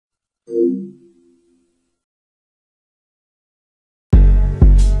My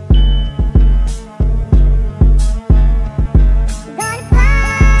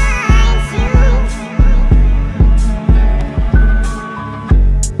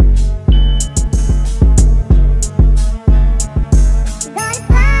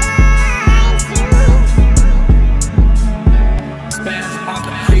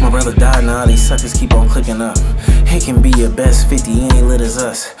brother died, now these suckers keep on clicking up. He can be your best 50, he ain't lit as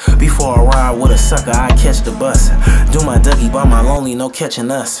us. Before I ride with a sucker, I catch the bus. Do my Dougie by my lonely, no catching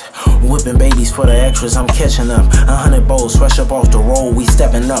us. Whipping babies for the extras, I'm catching up. 100 bowls, fresh up off the road, we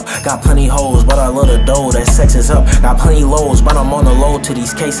stepping up. Got plenty hoes, but I love the dough, that sex is up. Got plenty lows, but I'm on the low till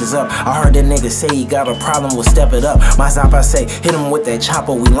these cases up. I heard that nigga say he got a problem, we'll step it up. My zop, I say, hit him with that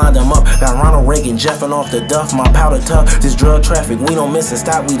chopper, we lined him up. Got Ronald Reagan jeffing off the duff, my powder tough. This drug traffic, we don't miss a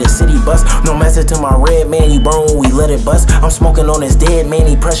stop, we the city bus. No message to my red man, you burn when we let it bust. I'm smoking on this dead man,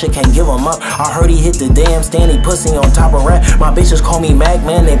 he pressure can't give him up. I heard he hit the damn stand, he pussy on top of rap. My bitches call me Mack,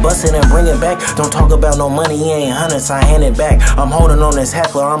 man, they bust it and bring it back. Don't talk about no money, he ain't hundreds, I hand it back. I'm holding on this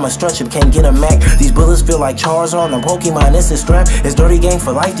heckler, I'm a stretch him, can't get a Mac. These bullets feel like Charizard, the Pokemon, this is strap. It's dirty game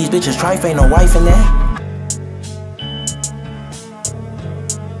for life, these bitches trife, ain't no wife in that.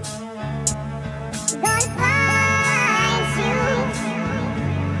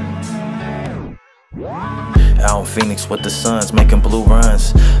 Out in Phoenix with the Suns, making blue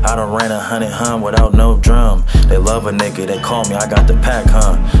runs. I done ran 100 without no drum. They love a nigga, they call me, I got the pack,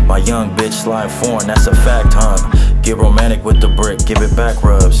 My young bitch slide foreign, that's a fact, Get romantic with the brick, give it back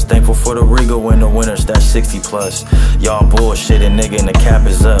rubs. Thankful for the Regal in the winters, that's 60 plus. Y'all bullshitting, nigga, and the cap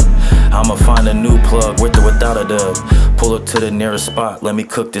is up. I'ma find a new plug, with or without a dub. Pull up to the nearest spot, let me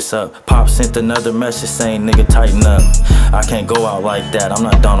cook this up. Pop sent another message saying, nigga, tighten up. I can't go out like that, I'm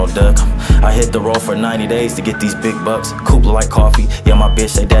not Donald Duck. I hit the road for 90 days to get these big bucks. Couple like coffee, yeah, my bitch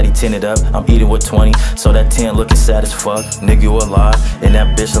say daddy tinted up. I'm eating with 20, so that 10 looking sad as fuck. Nigga, you alive, and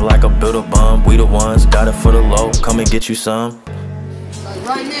that bitch look like a builder bum. We the ones, got it for the low, come and get you some. Like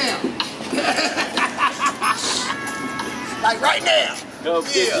right now. Like right now. Come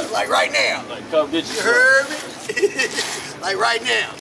get you. Like right now. Like come get you. You heard me? Like right now.